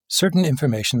Certain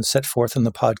information set forth in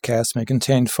the podcast may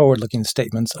contain forward-looking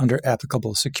statements under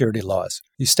applicable security laws.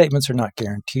 These statements are not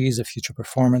guarantees of future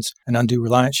performance, and undue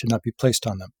reliance should not be placed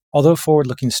on them. Although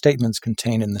forward-looking statements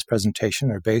contained in this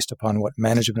presentation are based upon what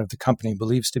management of the company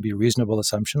believes to be reasonable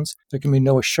assumptions, there can be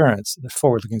no assurance that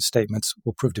forward-looking statements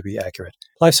will prove to be accurate.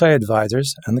 LifeSci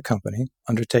Advisors and the company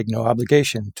undertake no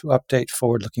obligation to update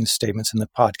forward-looking statements in the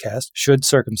podcast should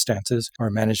circumstances or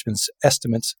management's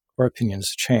estimates or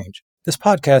opinions change. This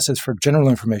podcast is for general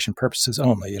information purposes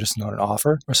only. It is not an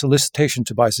offer or solicitation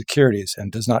to buy securities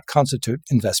and does not constitute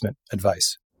investment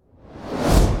advice.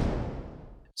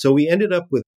 So we ended up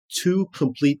with 2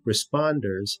 complete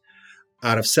responders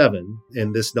out of 7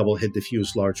 in this double-hit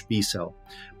diffuse large B cell.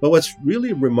 But what's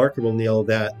really remarkable, Neil,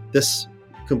 that this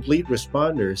complete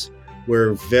responders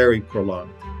were very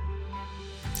prolonged.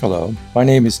 Hello, my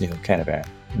name is Neil Canavan,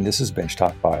 and this is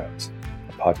Benchtop Bios,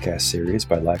 a podcast series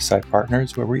by LifeSci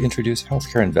Partners where we introduce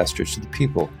healthcare investors to the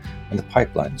people and the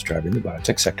pipelines driving the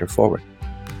biotech sector forward.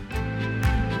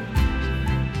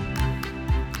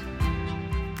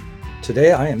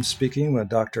 Today I am speaking with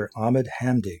Dr. Ahmed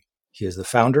Hamdy. He is the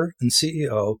founder and CEO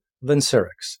of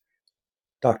Vincerx.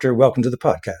 Doctor, welcome to the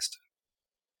podcast.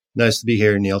 Nice to be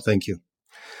here, Neil. Thank you.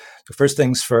 So first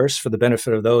things first, for the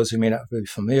benefit of those who may not be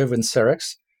familiar with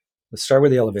Vincerx, let's start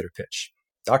with the elevator pitch.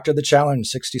 Doctor, the challenge,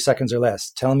 60 seconds or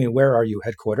less. Tell me, where are you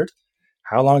headquartered?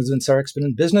 How long has Vincerx been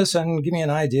in business? And give me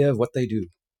an idea of what they do.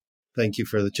 Thank you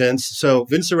for the chance. So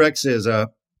Vincerx is a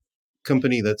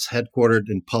company that's headquartered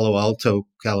in Palo Alto,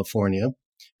 California,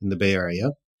 in the Bay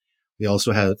Area. We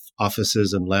also have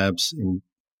offices and labs in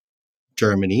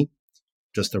Germany,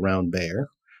 just around Bayer.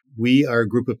 We are a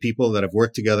group of people that have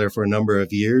worked together for a number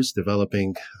of years,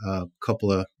 developing a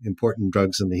couple of important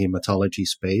drugs in the hematology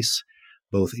space,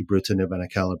 both ibrutinib and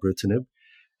acalabrutinib.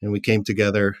 And we came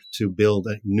together to build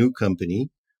a new company.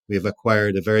 We have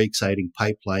acquired a very exciting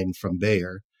pipeline from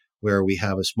Bayer, where we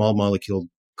have a small molecule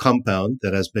compound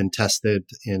that has been tested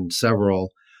in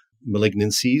several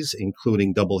malignancies,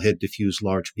 including double-hit diffuse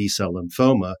large B-cell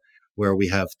lymphoma, where we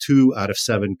have 2 out of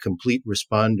 7 complete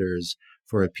responders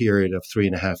for a period of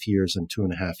 3.5 years and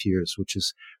 2.5 years, which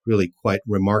is really quite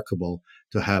remarkable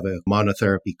to have a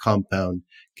monotherapy compound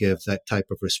give that type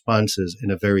of responses in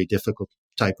a very difficult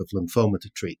type of lymphoma to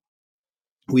treat.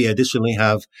 We additionally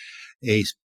have a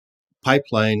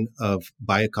pipeline of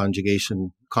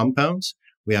bioconjugation compounds.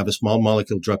 We have a small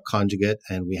molecule drug conjugate,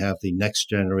 and we have the next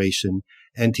generation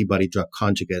antibody drug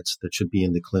conjugates that should be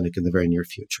in the clinic in the very near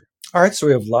future. All right, so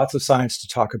we have lots of science to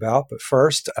talk about. But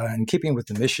first, in keeping with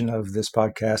the mission of this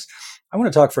podcast, I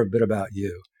want to talk for a bit about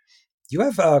you. You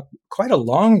have quite a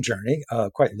long journey,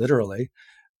 quite literally.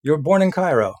 You were born in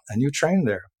Cairo, and you trained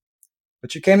there.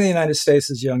 But you came to the United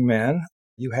States as a young man.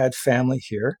 You had family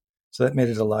here, so that made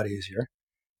it a lot easier.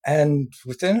 And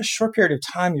within a short period of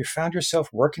time, you found yourself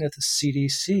working at the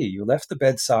CDC. You left the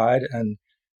bedside and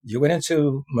you went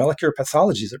into molecular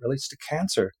pathology as it relates to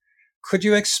cancer. Could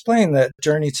you explain that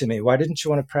journey to me? Why didn't you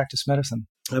want to practice medicine?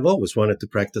 I've always wanted to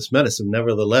practice medicine.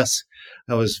 Nevertheless,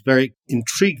 I was very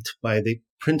intrigued by the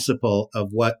principle of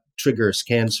what triggers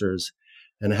cancers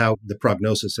and how the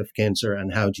prognosis of cancer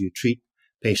and how do you treat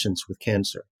patients with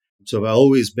cancer. So I've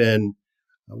always been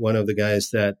one of the guys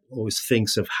that always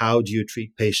thinks of how do you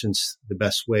treat patients the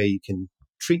best way you can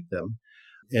treat them.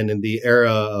 And in the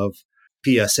era of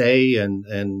PSA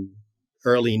and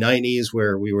early 90s,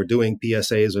 where we were doing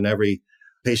PSAs on every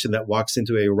patient that walks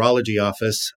into a urology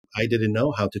office, I didn't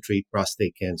know how to treat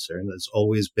prostate cancer. And it's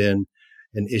always been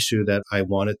an issue that I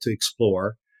wanted to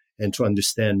explore and to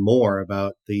understand more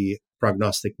about the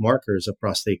prognostic markers of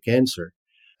prostate cancer.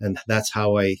 And that's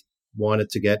how I wanted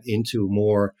to get into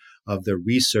more of the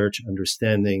research,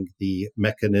 understanding the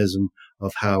mechanism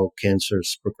of how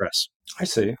cancers progress. I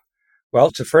see. Well,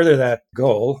 to further that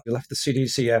goal, you left the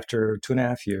CDC after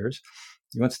 2.5 years.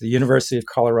 You went to the University of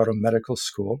Colorado Medical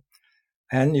School,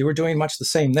 and you were doing much the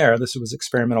same there. This was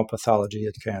experimental pathology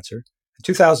and cancer. In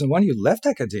 2001, you left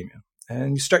academia,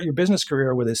 and you start your business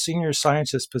career with a senior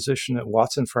scientist position at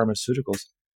Watson Pharmaceuticals,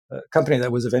 a company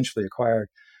that was eventually acquired.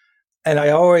 And I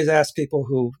always ask people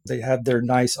who they have their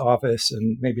nice office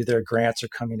and maybe their grants are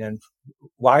coming in,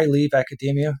 why leave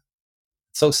academia?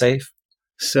 It's so safe.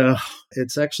 So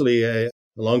it's actually a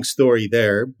long story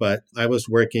there, but I was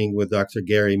working with Dr.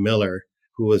 Gary Miller,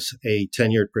 who was a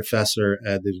tenured professor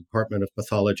at the Department of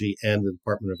Pathology and the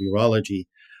Department of Urology.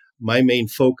 My main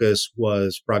focus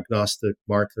was prognostic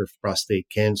marker of prostate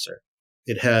cancer.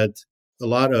 It had a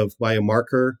lot of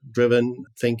biomarker-driven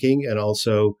thinking, and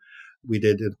also we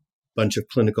did a bunch of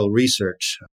clinical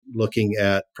research looking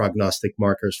at prognostic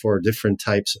markers for different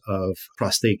types of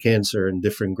prostate cancer in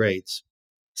different grades.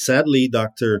 Sadly,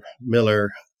 Dr.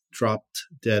 Miller dropped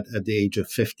dead at the age of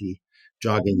 50,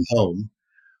 jogging home,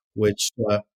 which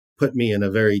put me in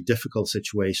a very difficult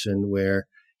situation where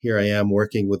here I am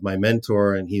working with my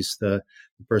mentor, and he's the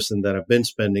person that I've been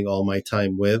spending all my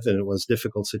time with. And it was a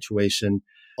difficult situation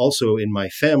also in my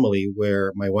family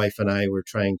where my wife and I were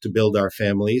trying to build our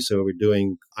family. So we're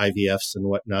doing IVFs and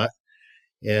whatnot.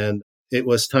 And it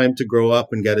was time to grow up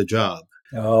and get a job.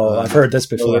 Oh, I've heard this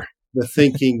So before. the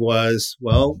thinking was,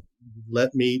 well,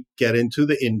 let me get into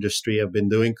the industry. I've been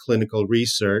doing clinical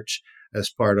research as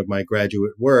part of my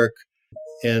graduate work.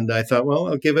 And I thought, well,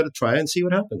 I'll give it a try and see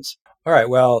what happens. All right.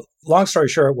 Well, long story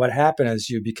short, what happened is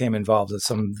you became involved with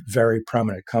some very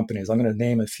prominent companies. I'm going to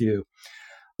name a few.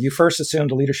 You first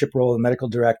assumed a leadership role as medical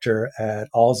director at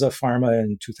Alza Pharma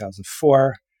in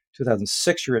 2004.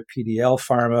 2006, you're at PDL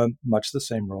Pharma, much the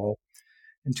same role.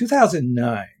 In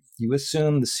 2009, you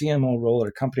assumed the CMO role at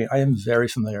a company I am very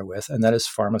familiar with, and that is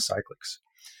Pharmacyclics.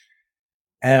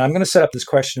 And I'm going to set up this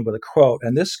question with a quote,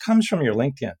 and this comes from your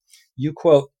LinkedIn. You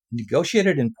quote,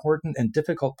 negotiated important and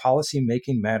difficult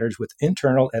policy-making matters with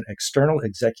internal and external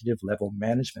executive level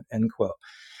management, end quote.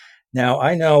 Now,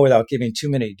 I know without giving too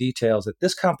many details that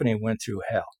this company went through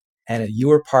hell, and you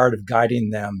were part of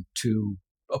guiding them to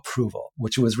approval,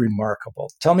 which was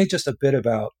remarkable. Tell me just a bit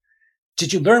about,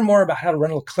 did you learn more about how to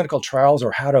run clinical trials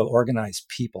or how to organize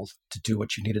people to do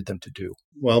what you needed them to do?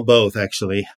 Well, both,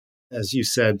 actually. As you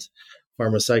said,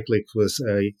 Pharmacyclics was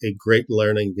a great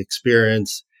learning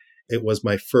experience. It was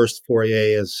my first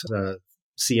foray as a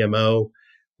CMO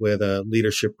with a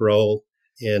leadership role.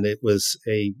 And it was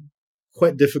a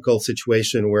quite difficult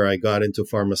situation where I got into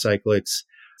Pharmacyclics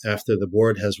after the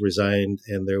board has resigned.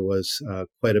 And there was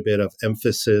quite a bit of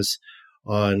emphasis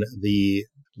on the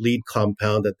lead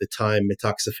compound at the time,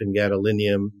 methoxyfen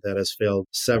gadolinium, that has failed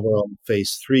several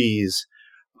phase threes.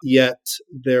 Yet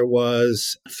there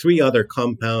was three other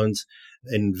compounds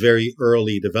in very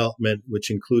early development, which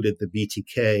included the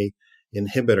BTK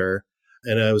inhibitor.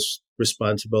 And I was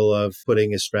responsible of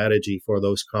putting a strategy for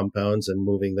those compounds and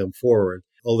moving them forward.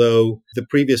 Although the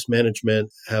previous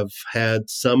management have had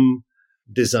some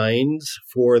designs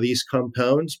for these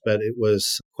compounds, but it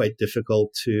was quite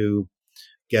difficult to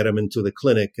get them into the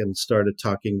clinic, and started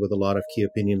talking with a lot of key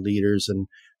opinion leaders and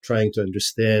trying to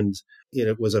understand.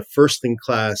 It was a first in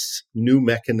class new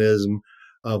mechanism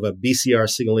of a BCR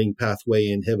signaling pathway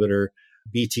inhibitor,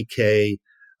 BTK.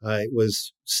 It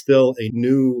was still a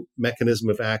new mechanism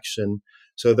of action.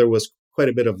 So there was quite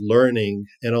a bit of learning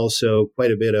and also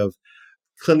quite a bit of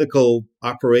clinical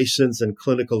operations and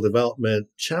clinical development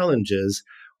challenges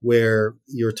where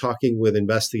you're talking with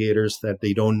investigators that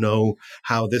they don't know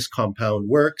how this compound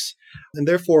works. And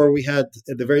therefore, we had,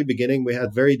 at the very beginning, we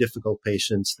had very difficult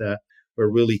patients that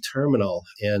were really terminal.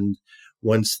 And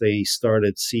once they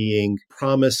started seeing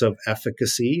promise of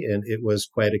efficacy, and it was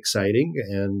quite exciting,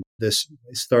 and this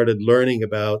started learning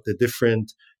about the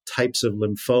different types of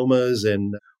lymphomas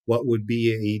and what would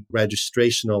be a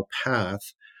registrational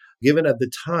path. Given at the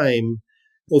time,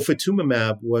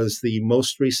 ofatumumab was the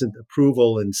most recent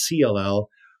approval in CLL.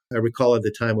 I recall at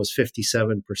the time was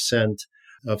 57%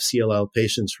 of CLL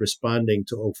patients responding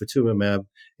to ofatumumab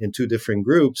in two different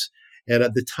groups. And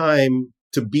at the time,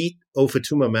 to beat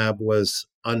ofatumumab was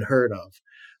unheard of.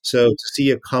 So to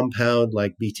see a compound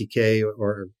like BTK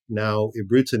or now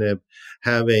ibrutinib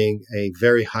having a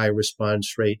very high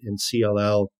response rate in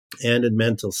CLL and in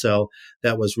mantle cell,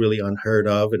 that was really unheard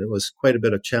of. And it was quite a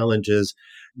bit of challenges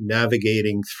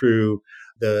navigating through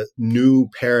the new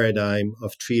paradigm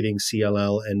of treating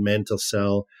CLL and mantle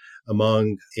cell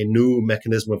among a new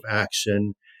mechanism of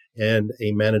action and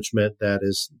a management that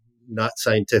is not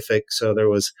scientific. So there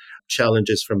was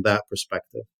challenges from that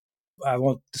perspective. I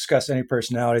won't discuss any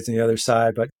personalities on the other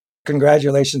side, but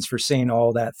congratulations for seeing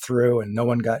all that through and no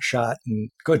one got shot, and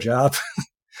good job.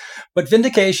 But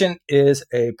vindication is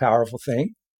a powerful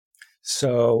thing.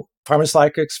 So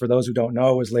Pharmacyclics, for those who don't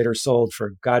know, was later sold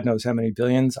for God knows how many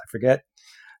billions, I forget.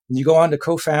 And you go on to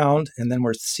co-found, and then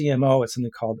we're CMO at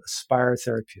something called Aspire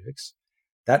Therapeutics.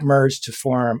 That merged to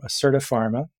form Acerta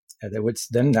Pharma, and it was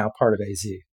then now part of AZ.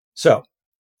 So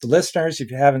the listeners, if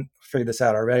you haven't figured this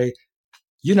out already,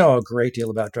 you know a great deal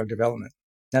about drug development.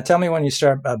 Now tell me when you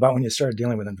started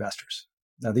dealing with investors.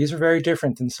 Now these are very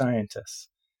different than scientists.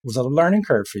 Was it a learning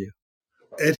curve for you?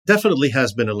 It definitely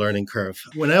has been a learning curve.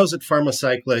 When I was at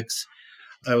Pharmacyclics,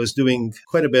 I was doing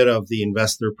quite a bit of the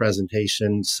investor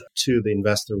presentations to the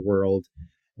investor world.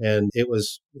 And it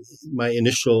was my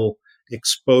initial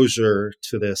exposure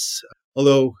to this.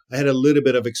 Although I had a little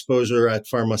bit of exposure at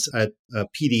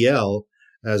PDL,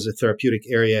 as a therapeutic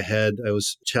area head. I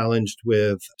was challenged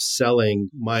with selling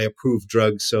my approved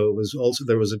drugs. So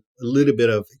there was a little bit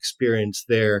of experience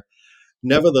there.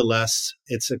 Nevertheless,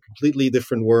 it's a completely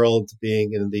different world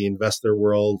being in the investor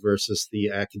world versus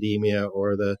the academia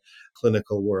or the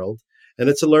clinical world. And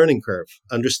it's a learning curve.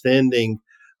 Understanding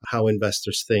how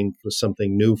investors think was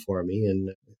something new for me.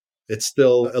 And it's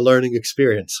still a learning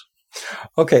experience.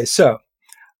 Okay, so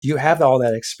you have all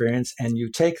that experience and you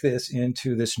take this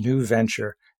into this new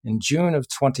venture. In June of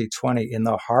 2020, in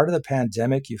the heart of the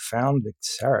pandemic, you found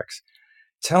Vincerx.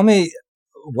 Tell me,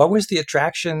 what was the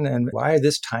attraction and why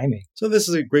this timing? So this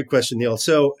is a great question, Neil.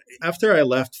 So after I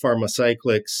left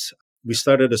Pharmacyclics, we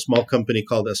started a small company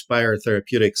called Aspire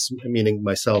Therapeutics, meaning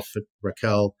myself,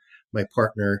 Raquel, my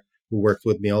partner, who worked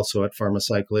with me also at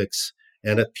Pharmacyclics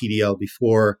and at PDL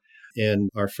before, and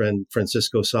our friend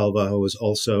Francisco Salva, who was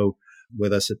also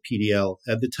with us at PDL.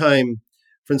 At the time,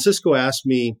 Francisco asked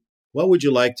me, what would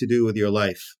you like to do with your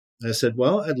life? I said,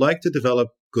 well, I'd like to develop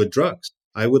good drugs.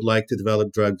 I would like to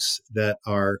develop drugs that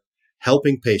are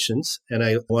helping patients, and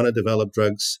I want to develop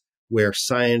drugs where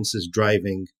science is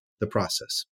driving the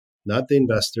process, not the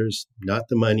investors, not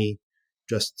the money,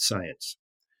 just science.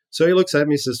 So he looks at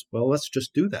me and says, well, let's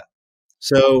just do that.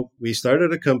 So we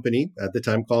started a company at the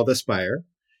time called Aspire.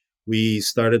 We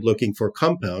started looking for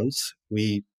compounds.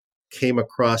 We came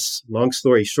across, long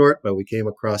story short, but we came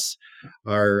across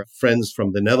our friends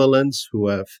from the Netherlands who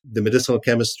have the medicinal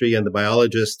chemistry and the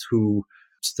biologist who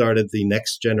started the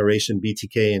next generation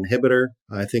BTK inhibitor.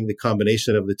 I think the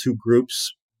combination of the two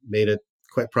groups made it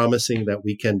quite promising that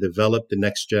we can develop the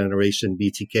next generation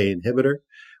BTK inhibitor,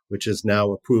 which is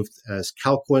now approved as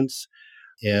Cyclins,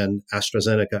 and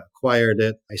AstraZeneca acquired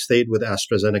it. I stayed with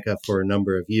AstraZeneca for a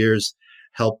number of years,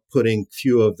 helped putting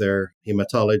few of their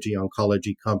hematology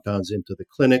oncology compounds into the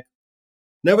clinic.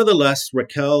 Nevertheless,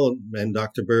 Raquel and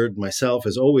Dr. Bird, myself,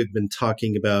 has always been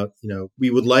talking about, we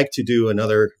would like to do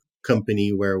another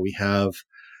company where we have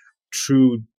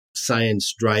true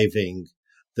science driving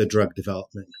the drug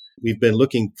development. We've been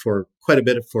looking for quite a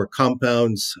bit for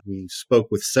compounds. We spoke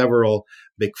with several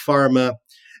big pharma.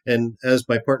 And as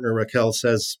my partner Raquel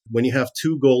says, when you have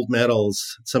two gold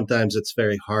medals, sometimes it's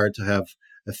very hard to have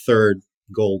a third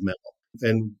gold medal.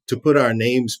 And to put our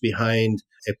names behind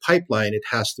a pipeline, it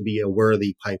has to be a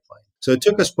worthy pipeline. So it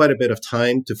took us quite a bit of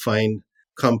time to find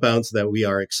compounds that we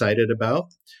are excited about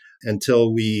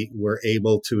until we were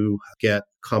able to get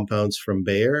compounds from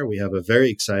Bayer. We have a very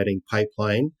exciting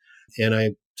pipeline. And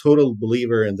I'm a total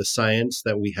believer in the science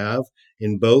that we have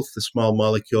in both the small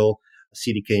molecule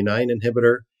CDK9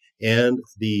 inhibitor and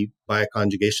the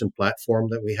bioconjugation platform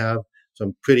that we have. So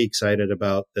I'm pretty excited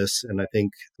about this. And I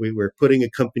think we're putting a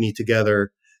company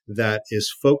together that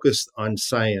is focused on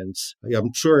science.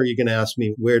 I'm sure you're going to ask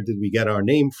me, where did we get our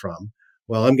name from?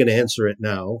 Well, I'm going to answer it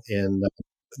now. And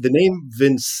the name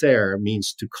Vincerx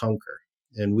means to conquer.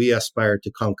 And we aspire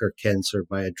to conquer cancer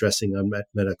by addressing unmet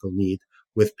medical need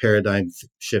with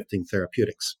paradigm-shifting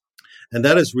therapeutics. And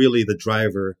that is really the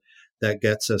driver that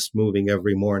gets us moving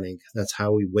every morning. That's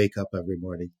how we wake up every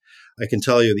morning. I can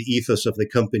tell you the ethos of the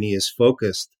company is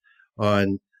focused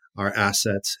on our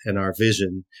assets and our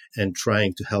vision and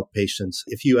trying to help patients.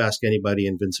 If you ask anybody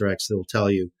in Vincerx, they'll tell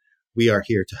you, we are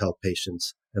here to help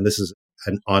patients. And this is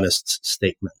an honest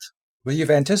statement. Well,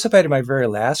 you've anticipated my very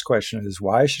last question is,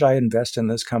 why should I invest in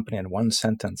this company in one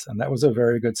sentence? And that was a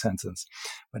very good sentence.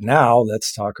 But now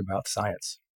let's talk about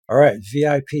science. All right,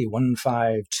 VIP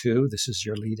 152, this is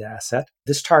your lead asset.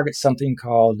 This targets something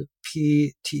called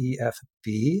PTEFB.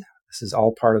 This is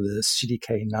all part of the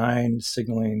CDK9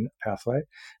 signaling pathway.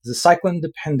 It's a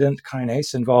cyclin-dependent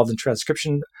kinase involved in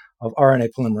transcription of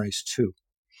RNA polymerase II.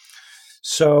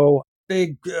 So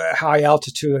big, high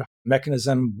altitude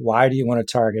mechanism. Why do you want to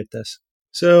target this?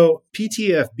 So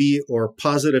PTFB, or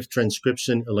positive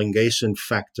transcription elongation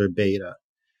factor beta,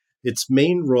 its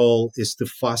main role is to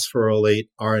phosphorylate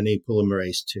RNA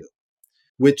polymerase II,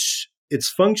 which its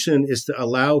function is to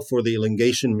allow for the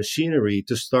elongation machinery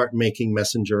to start making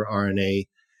messenger RNA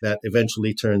that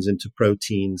eventually turns into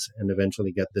proteins and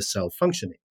eventually get the cell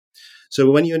functioning.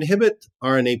 So when you inhibit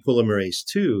RNA polymerase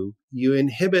II, you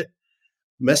inhibit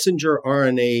messenger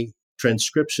RNA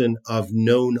transcription of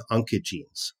known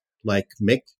oncogenes like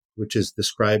MYC, which is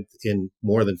described in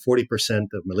more than 40%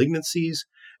 of malignancies,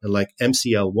 and like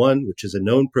MCL1, which is a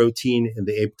known protein in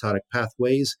the apoptotic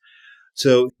pathways.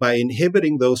 So by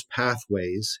inhibiting those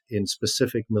pathways in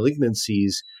specific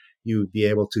malignancies, you'd be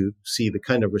able to see the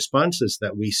kind of responses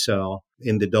that we saw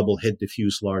in the double hit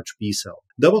diffuse large B cell.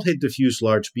 Double hit diffuse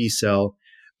large B cell,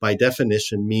 by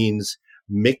definition, means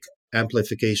MYC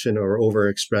amplification or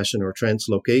overexpression or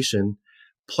translocation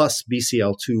plus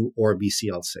BCL2 or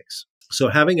BCL6. So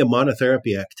having a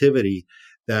monotherapy activity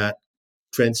that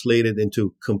translated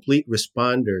into complete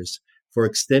responders for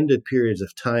extended periods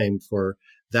of time for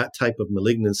that type of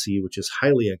malignancy, which is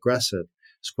highly aggressive,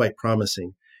 is quite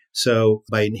promising. So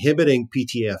by inhibiting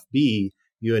PTFB,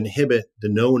 you inhibit the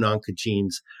known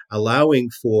oncogenes, allowing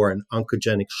for an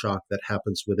oncogenic shock that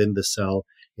happens within the cell,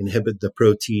 inhibit the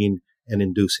protein, and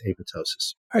induce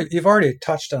apoptosis. All right, you've already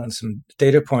touched on some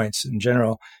data points in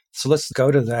general, so let's go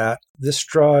to that. This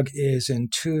drug is in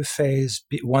 2 phase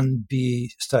 1B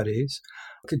studies.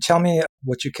 Could you tell me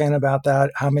what you can about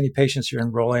that, how many patients you're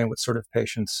enrolling, what sort of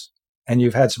patients, and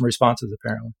you've had some responses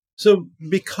apparently. So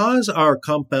because our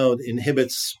compound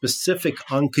inhibits specific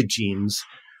oncogenes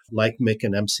like MYC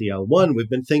and MCL1, we've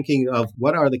been thinking of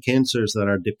what are the cancers that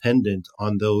are dependent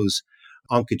on those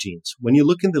oncogenes. When you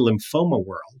look in the lymphoma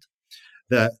world,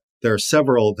 that there are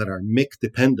several that are MYC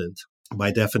dependent.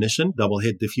 By definition, double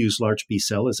hit diffuse large B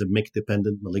cell is a MYC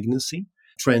dependent malignancy.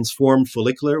 Transformed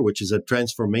follicular, which is a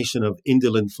transformation of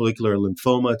indolent follicular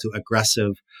lymphoma to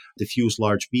aggressive diffuse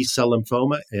large B cell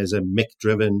lymphoma, is a MYC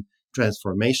driven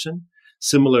transformation.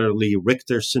 Similarly,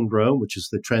 Richter syndrome, which is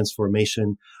the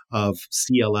transformation of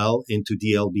CLL into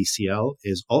DLBCL,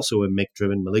 is also a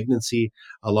MYC-driven malignancy,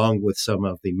 along with some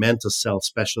of the mantle cell,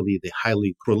 especially the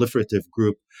highly proliferative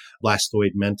group,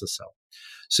 blastoid mantle cell.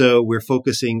 So we're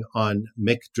focusing on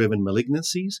MYC-driven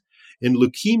malignancies. In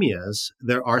leukemias,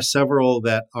 there are several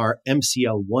that are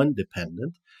MCL1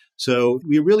 dependent. So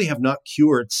we really have not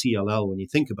cured CLL when you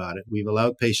think about it. We've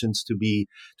allowed patients to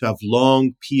have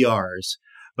long PRs,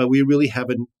 but we really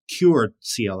haven't cured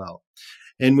CLL.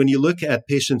 And when you look at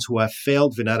patients who have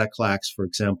failed venetoclax, for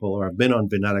example, or have been on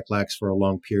venetoclax for a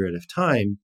long period of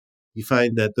time, you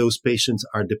find that those patients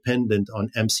are dependent on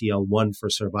MCL1 for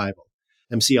survival.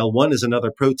 MCL1 is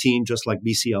another protein, just like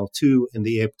BCL2 in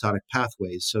the apoptotic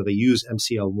pathways. So they use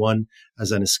MCL1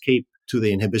 as an escape to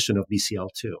the inhibition of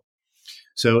BCL2.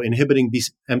 So inhibiting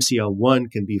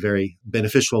MCL1 can be very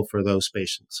beneficial for those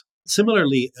patients.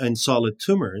 Similarly, in solid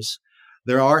tumors,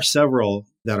 there are several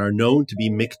that are known to be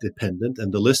MYC dependent,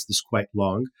 and the list is quite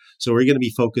long. So we're going to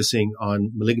be focusing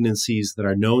on malignancies that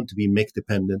are known to be MYC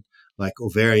dependent, like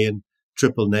ovarian,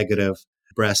 triple negative,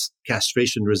 breast,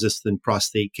 castration-resistant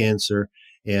prostate cancer.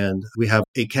 And we have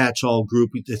a catch-all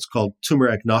group. It's called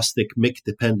tumor-agnostic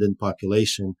MYC-dependent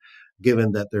population,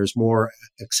 given that there's more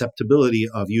acceptability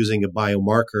of using a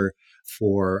biomarker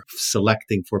for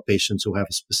selecting for patients who have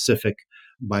a specific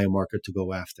biomarker to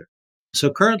go after. So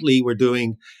currently, we're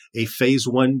doing a phase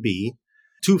 1B,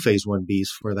 2 phase 1Bs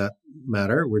for that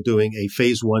matter. We're doing a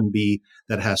phase 1B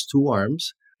that has 2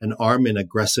 arms, an arm in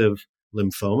aggressive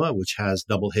lymphoma, which has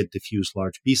double hit diffuse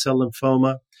large B-cell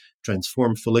lymphoma,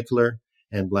 transformed follicular,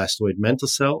 and blastoid mantle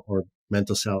cell, or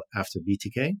mantle cell after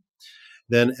BTK.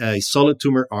 Then a solid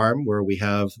tumor arm where we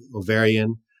have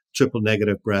ovarian, triple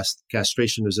negative breast,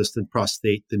 castration-resistant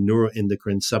prostate, the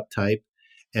neuroendocrine subtype,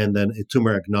 and then a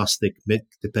tumor-agnostic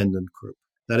MYC-dependent group.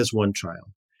 That is one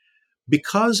trial.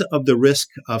 Because of the risk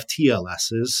of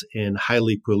TLSs in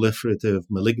highly proliferative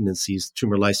malignancies,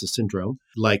 tumor lysis syndrome,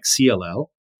 like CLL,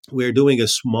 we're doing a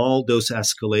small dose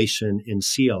escalation in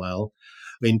CLL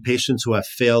in patients who have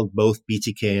failed both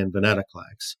BTK and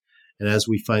venetoclax. And as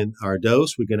we find our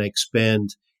dose, we're going to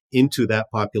expand into that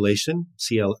population,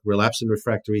 relapsed and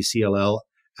refractory CLL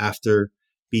after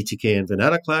BTK and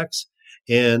venetoclax,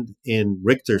 and in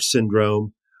Richter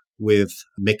syndrome with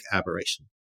MYC aberration.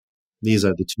 These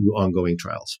are the 2 ongoing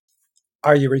trials.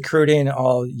 Are you recruiting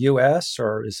all U.S.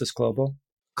 or is this global?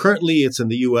 Currently, it's in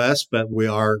the U.S., but we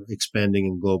are expanding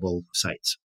in global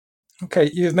sites.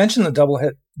 Okay, you've mentioned the double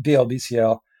hit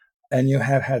BLBCL, and you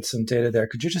have had some data there.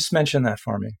 Could you just mention that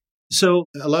for me? So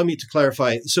allow me to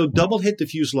clarify. So double hit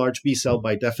diffuse large B cell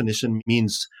by definition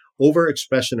means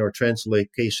overexpression or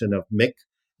translocation of MYC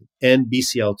and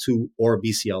BCL2 or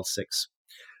BCL6.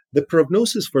 The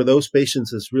prognosis for those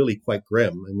patients is really quite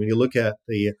grim. And when you look at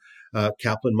the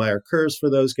Kaplan-Meier curves for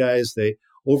those guys, the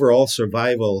overall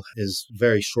survival is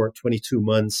very short, 22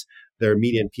 months. Their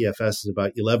median PFS is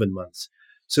about 11 months.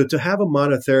 So to have a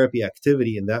monotherapy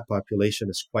activity in that population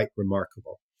is quite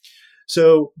remarkable.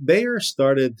 So Bayer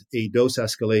started a dose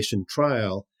escalation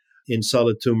trial in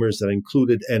solid tumors that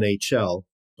included NHL.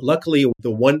 Luckily,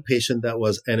 the one patient that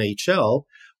was NHL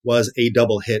was a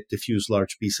double hit diffuse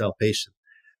large B-cell patient.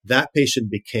 That patient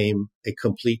became a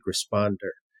complete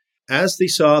responder. As they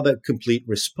saw that complete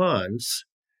response,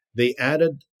 they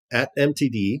added at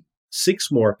MTD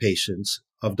 6 more patients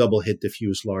of double hit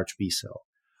diffuse large B-cell.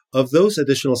 Of those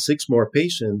additional 6 more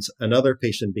patients, another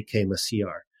patient became a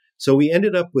CR. So we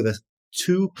ended up with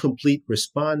 2 complete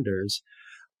responders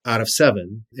out of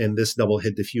 7 in this double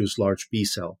hit diffuse large B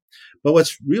cell. But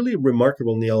what's really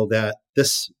remarkable, Neil, that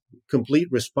this complete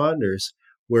responders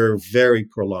were very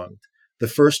prolonged. The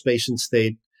first patient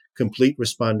stayed complete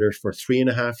responder for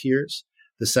 3.5 years.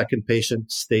 The second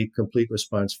patient stayed complete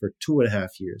response for 2.5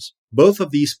 years. Both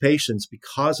of these patients,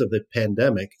 because of the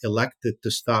pandemic, elected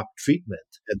to stop treatment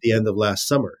at the end of last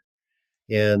summer.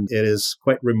 And it is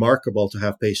quite remarkable to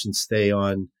have patients stay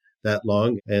on that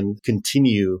long and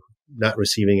continue not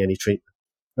receiving any treatment.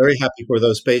 Very happy for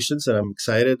those patients, and I'm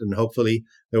excited, and hopefully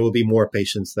there will be more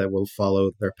patients that will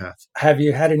follow their path. Have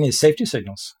you had any safety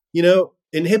signals?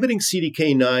 Inhibiting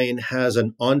CDK9 has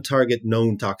an on-target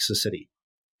known toxicity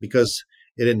because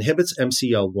it inhibits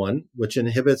MCL1, which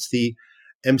inhibits the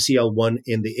MCL1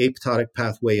 in the apoptotic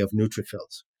pathway of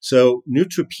neutrophils. So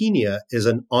neutropenia is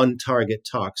an on-target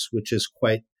tox, which is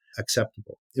quite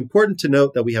acceptable. Important to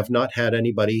note that we have not had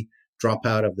anybody drop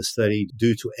out of the study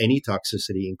due to any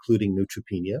toxicity, including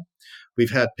neutropenia.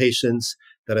 We've had patients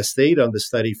that have stayed on the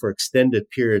study for extended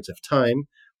periods of time.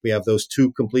 We have those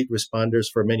 2 complete responders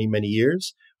for many, many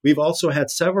years. We've also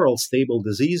had several stable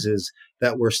diseases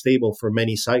that were stable for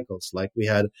many cycles. Like we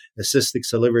had a cystic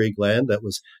salivary gland that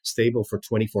was stable for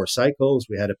 24 cycles.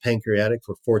 We had a pancreatic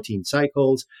for 14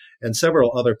 cycles and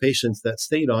several other patients that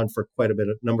stayed on for quite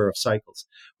a number of cycles,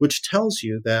 which tells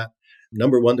you that,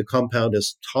 number one, the compound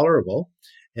is tolerable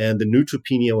and the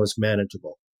neutropenia was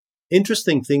manageable.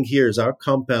 Interesting thing here is our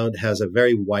compound has a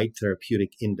very wide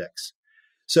therapeutic index.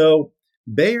 So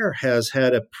Bayer has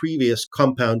had a previous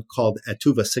compound called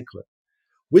atirvociclib,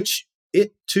 which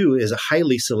it too is a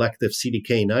highly selective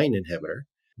CDK9 inhibitor,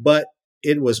 but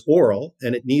it was oral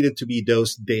and it needed to be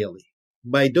dosed daily.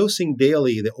 By dosing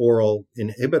daily the oral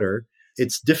inhibitor,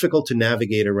 it's difficult to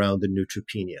navigate around the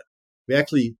neutropenia. We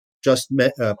actually just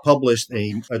published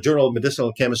a Journal of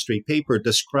Medicinal Chemistry paper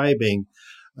describing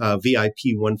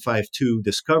VIP152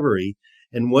 discovery.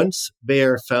 And once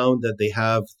Bayer found that they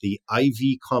have the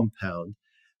IV compound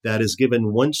that is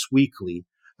given once weekly,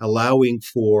 allowing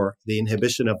for the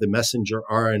inhibition of the messenger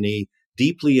RNA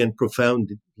deeply and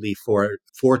profoundly for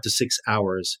 4 to 6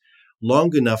 hours,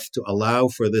 long enough to allow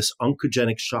for this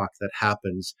oncogenic shock that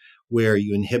happens where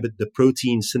you inhibit the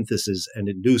protein synthesis and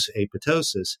induce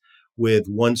apoptosis with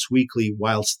once weekly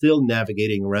while still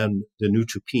navigating around the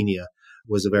neutropenia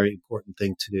was a very important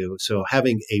thing to do. So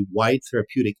having a wide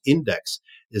therapeutic index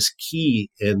is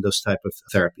key in those type of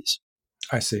therapies.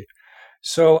 I see.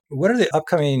 So what are the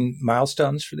upcoming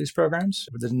milestones for these programs?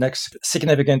 The next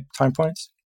significant time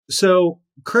points? So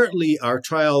currently our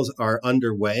trials are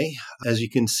underway. As you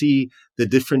can see, the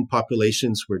different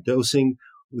populations we're dosing,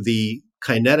 the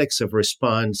kinetics of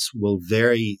response will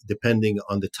vary depending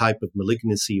on the type of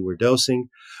malignancy we're dosing.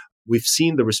 We've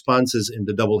seen the responses in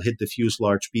the double hit diffuse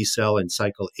large B cell in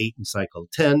cycle 8 and cycle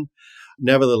 10.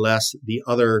 Nevertheless, the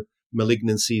other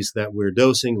malignancies that we're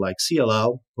dosing, like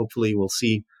CLL, hopefully we'll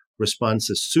see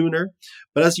responses sooner.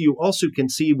 But as you also can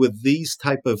see with these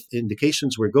type of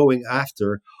indications we're going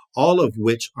after, all of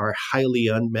which are highly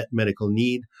unmet medical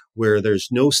need, where there's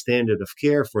no standard of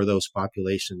care for those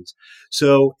populations.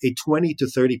 So a 20 to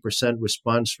 30%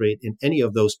 response rate in any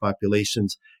of those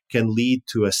populations can lead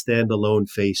to a standalone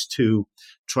phase 2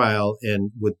 trial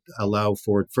and would allow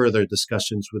for further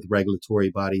discussions with regulatory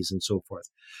bodies and so forth.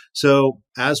 So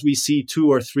as we see 2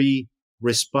 or 3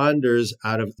 responders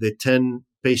out of the 10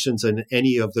 patients in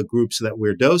any of the groups that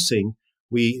we're dosing,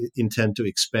 we intend to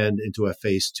expand into a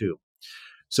phase 2.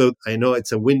 So I know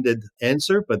it's a winded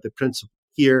answer, but the principle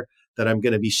here that I'm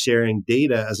going to be sharing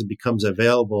data as it becomes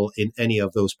available in any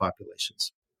of those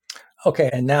populations. Okay,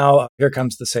 and now here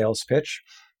comes the sales pitch.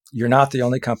 You're not the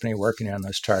only company working on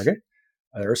this target.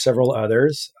 There are several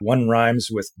others. One rhymes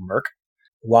with Merck.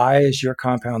 Why is your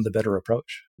compound the better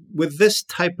approach? With this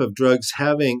type of drugs,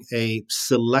 having a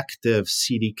selective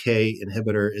CDK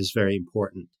inhibitor is very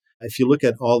important. If you look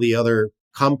at all the other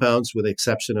compounds, with the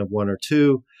exception of 1 or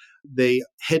 2, they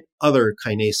hit other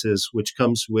kinases, which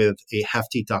comes with a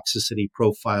hefty toxicity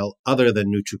profile other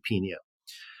than neutropenia.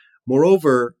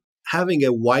 Moreover, having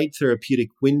a wide therapeutic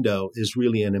window is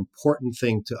really an important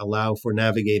thing to allow for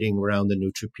navigating around the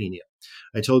neutropenia.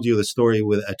 I told you the story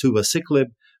with atirvociclib,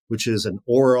 which is an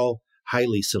oral,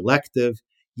 highly selective,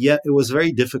 yet it was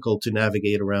very difficult to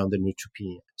navigate around the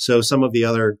neutropenia. So some of the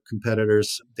other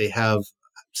competitors, they have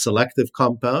selective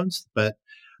compounds, but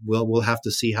we'll have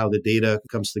to see how the data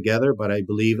comes together. But I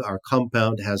believe our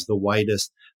compound has the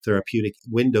widest therapeutic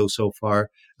window so far,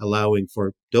 allowing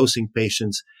for dosing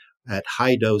patients at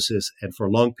high doses and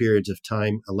for long periods of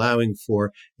time, allowing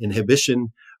for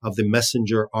inhibition of the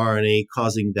messenger RNA,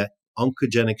 causing that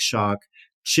oncogenic shock,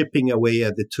 chipping away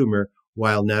at the tumor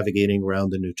while navigating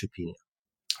around the neutropenia.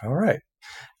 All right.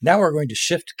 Now we're going to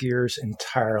shift gears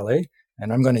entirely,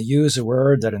 and I'm going to use a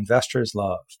word that investors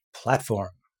love, platform.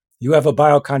 You have a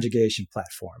bioconjugation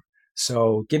platform.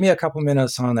 So give me a couple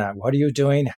minutes on that. What are you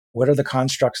doing? What are the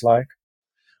constructs like?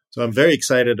 So I'm very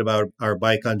excited about our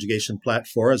bioconjugation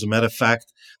platform. As a matter of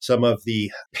fact, some of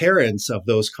the parents of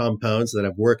those compounds that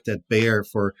have worked at Bayer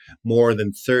for more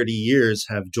than 30 years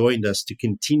have joined us to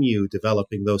continue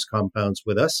developing those compounds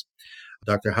with us.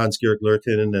 Dr. Hans-Georg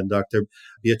Lurken and Dr.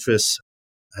 Beatrice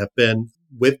have been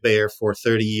with Bayer for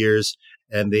 30 years,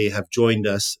 and they have joined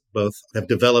us. Both have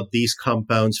developed these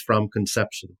compounds from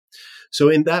conception. So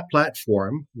in that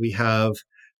platform, we have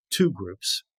two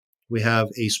groups. We have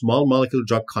a small molecule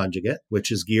drug conjugate,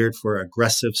 which is geared for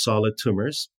aggressive solid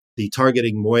tumors. The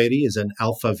targeting moiety is an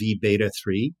alpha V beta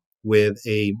 3 with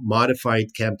a modified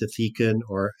camptothecin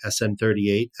or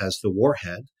SN38 as the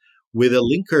warhead, with a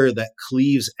linker that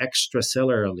cleaves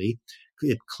extracellularly.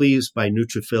 It cleaves by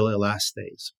neutrophil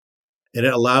elastase. And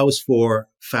it allows for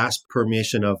fast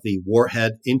permeation of the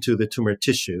warhead into the tumor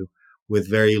tissue with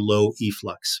very low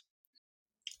efflux.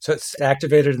 So it's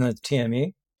activated in the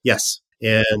TME? Yes.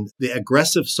 And the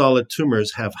aggressive solid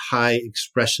tumors have high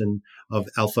expression of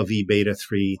alpha V beta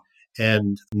 3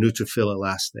 and neutrophil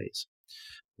elastase.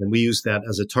 And we use that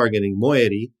as a targeting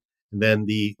moiety. And then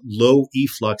the low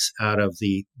efflux out of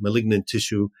the malignant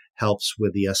tissue helps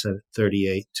with the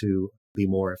SN38 to be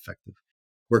more effective.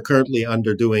 We're currently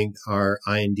underdoing our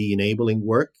IND enabling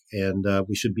work, and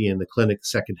we should be in the clinic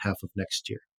second half of next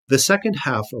year. The second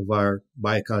half of our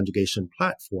bioconjugation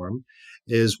platform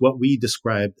is what we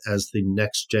described as the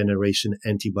next generation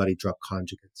antibody drug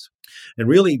conjugates. And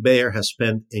really, Bayer has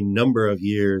spent a number of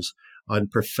years on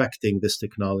perfecting this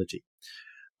technology.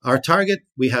 Our target,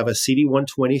 we have a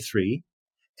CD123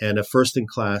 and a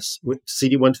first-in-class.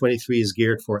 CD123 is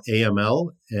geared for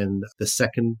AML, and the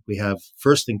second, we have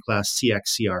first-in-class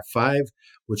CXCR5,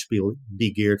 which will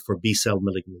be geared for B-cell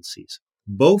malignancies.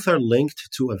 Both are linked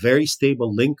to a very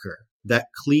stable linker that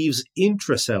cleaves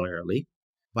intracellularly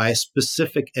by a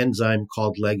specific enzyme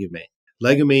called legumine.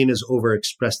 Legumine is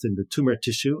overexpressed in the tumor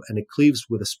tissue, and it cleaves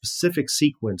with a specific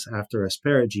sequence after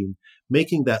asparagine,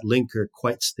 making that linker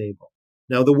quite stable.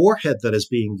 Now, the warhead that is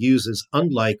being used is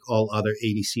unlike all other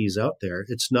ADCs out there.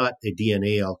 It's not a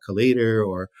DNA alkylator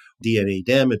or DNA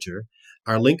damager.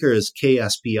 Our linker is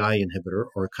KSPI inhibitor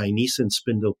or kinesin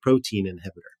spindle protein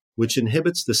inhibitor, which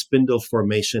inhibits the spindle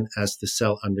formation as the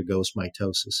cell undergoes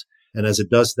mitosis. And as it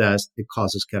does that, it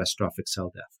causes catastrophic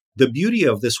cell death. The beauty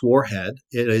of this warhead,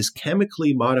 it is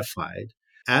chemically modified.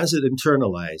 As it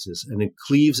internalizes and it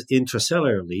cleaves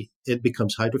intracellularly, it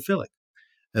becomes hydrophilic.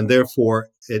 And therefore,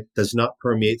 it does not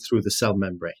permeate through the cell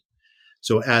membrane.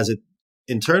 So as it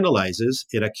internalizes,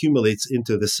 it accumulates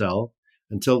into the cell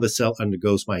until the cell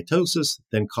undergoes mitosis,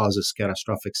 then causes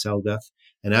catastrophic cell death.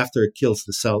 And after it kills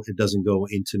the cell, it doesn't go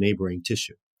into neighboring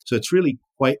tissue. So it's really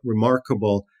quite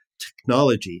remarkable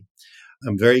technology.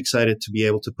 I'm very excited to be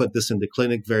able to put this in the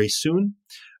clinic very soon.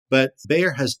 But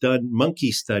Bayer has done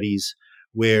monkey studies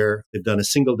where they've done a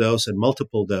single dose and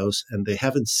multiple dose, and they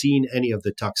haven't seen any of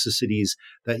the toxicities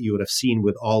that you would have seen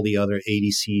with all the other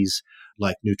ADCs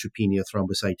like neutropenia,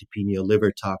 thrombocytopenia,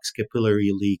 liver tox,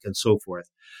 capillary leak, and so forth.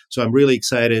 So I'm really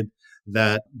excited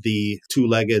that the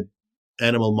two-legged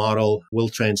animal model will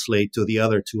translate to the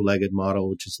other two-legged model,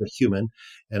 which is the human,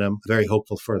 and I'm very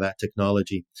hopeful for that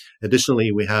technology.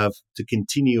 Additionally, we have to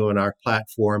continue on our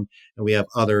platform, and we have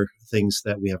other things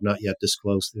that we have not yet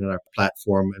disclosed in our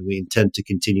platform, and we intend to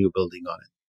continue building on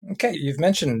it. Okay, you've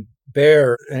mentioned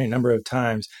Bayer any number of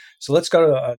times, so let's go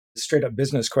to a straight-up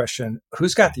business question.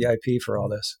 Who's got the IP for all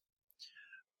this?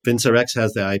 Vincerx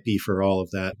has the IP for all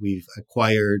of that. We've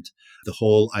acquired the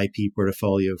whole IP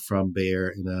portfolio from Bayer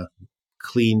in a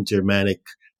clean Germanic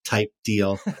type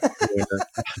deal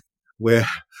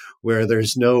where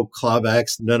there's no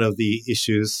clawbacks, none of the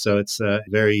issues. So it's a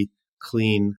very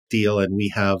clean deal, and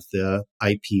we have the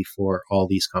IP for all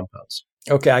these compounds.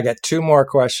 Okay, I got two more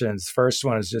questions. First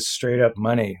one is just straight up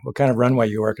money. What kind of runway are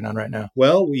you working on right now?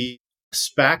 Well, we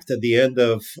SPAC'd at the end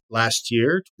of last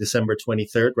year, December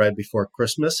 23rd, right before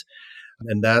Christmas.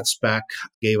 And that SPAC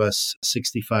gave us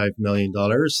 $65 million.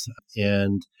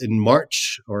 And in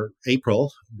March or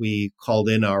April, we called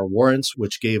in our warrants,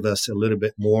 which gave us a little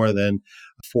bit more than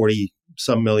 40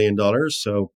 some million dollars.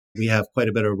 So we have quite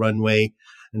a bit of runway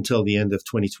until the end of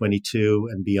 2022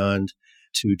 and beyond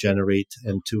to generate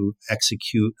and to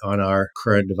execute on our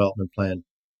current development plan.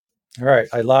 All right.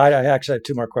 I lied. I actually have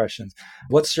two more questions.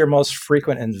 What's your most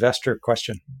frequent investor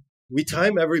question? We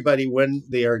time everybody when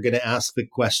they are going to ask the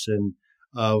question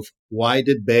of why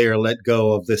did Bayer let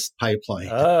go of this pipeline?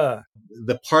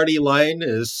 The party line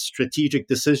is strategic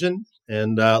decision,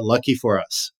 and lucky for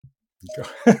us.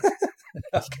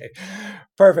 Okay,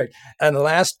 perfect. And the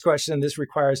last question, this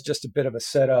requires just a bit of a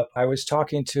setup. I was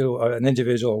talking to an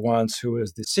individual once who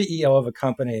was the CEO of a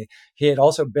company. He had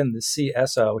also been the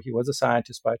CSO. He was a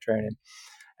scientist by training.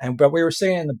 But we were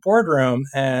sitting in the boardroom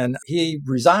and he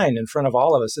resigned in front of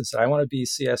all of us and said, I want to be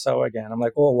CSO again. I'm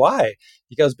like, well, why?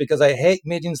 He goes, because I hate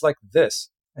meetings like this.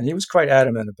 And he was quite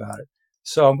adamant about it.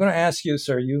 So I'm going to ask you,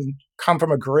 sir, you come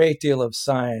from a great deal of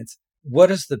science.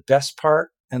 What is the best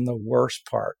part and the worst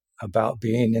part about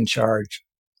being in charge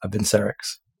of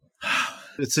Vincerx?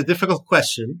 It's a difficult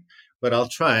question, but I'll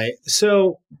try.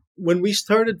 So when we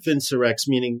started Vincerx,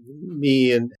 meaning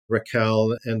me and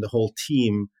Raquel and the whole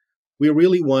team, we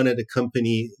really wanted a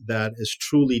company that is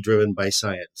truly driven by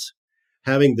science,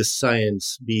 having the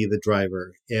science be the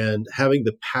driver and having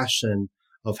the passion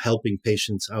of helping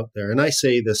patients out there. And I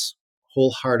say this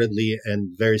wholeheartedly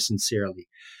and very sincerely.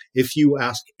 If you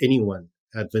ask anyone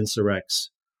at Vincerx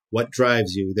what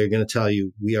drives you, they're going to tell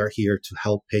you, we are here to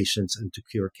help patients and to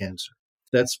cure cancer.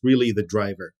 That's really the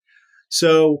driver.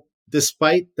 So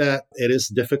despite that, it is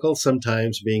difficult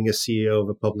sometimes being a CEO of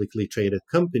a publicly traded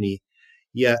company,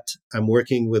 yet I'm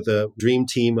working with a dream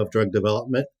team of drug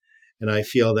development. And I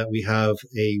feel that we have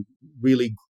a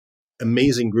really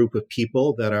amazing group of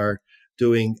people that are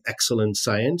doing excellent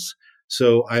science.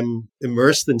 So I'm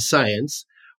immersed in science,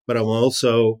 but I'm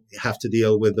also have to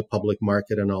deal with the public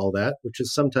market and all that, which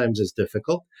is sometimes is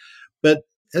difficult. But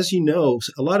as you know,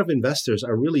 a lot of investors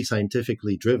are really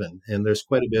scientifically driven, and there's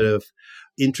quite a bit of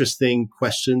interesting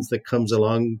questions that comes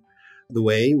along the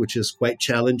way, which is quite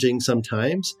challenging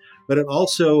sometimes, but it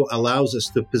also allows us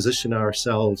to position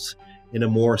ourselves in a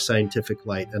more scientific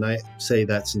light. And I say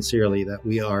that sincerely, that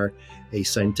we are a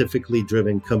scientifically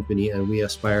driven company and we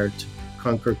aspire to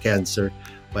conquer cancer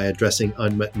by addressing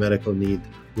unmet medical need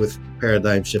with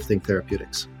paradigm-shifting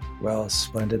therapeutics. Well,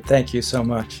 splendid. Thank you so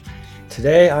much.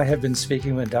 Today, I have been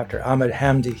speaking with Dr. Ahmed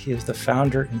Hamdy. He is the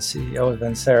founder and CEO of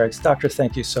Vincerx. Doctor,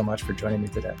 thank you so much for joining me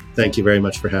today. Thank you very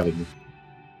much for having me.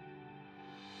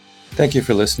 Thank you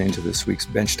for listening to this week's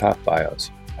Benchtop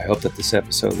Bios. I hope that this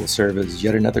episode will serve as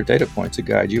yet another data point to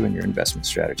guide you in your investment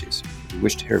strategies. If you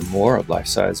wish to hear more of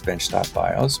life-size Benchtop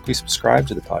Bios, please subscribe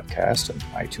to the podcast on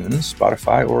iTunes,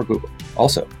 Spotify, or Google.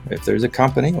 Also, if there's a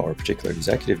company or a particular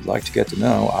executive you'd like to get to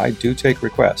know, I do take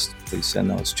requests. Please send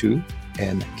those to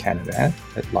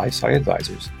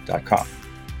ncanada@lifesciadvisors.com.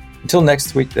 Until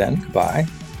next week then, goodbye,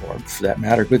 or for that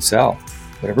matter, good sell,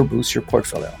 whatever boosts your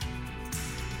portfolio.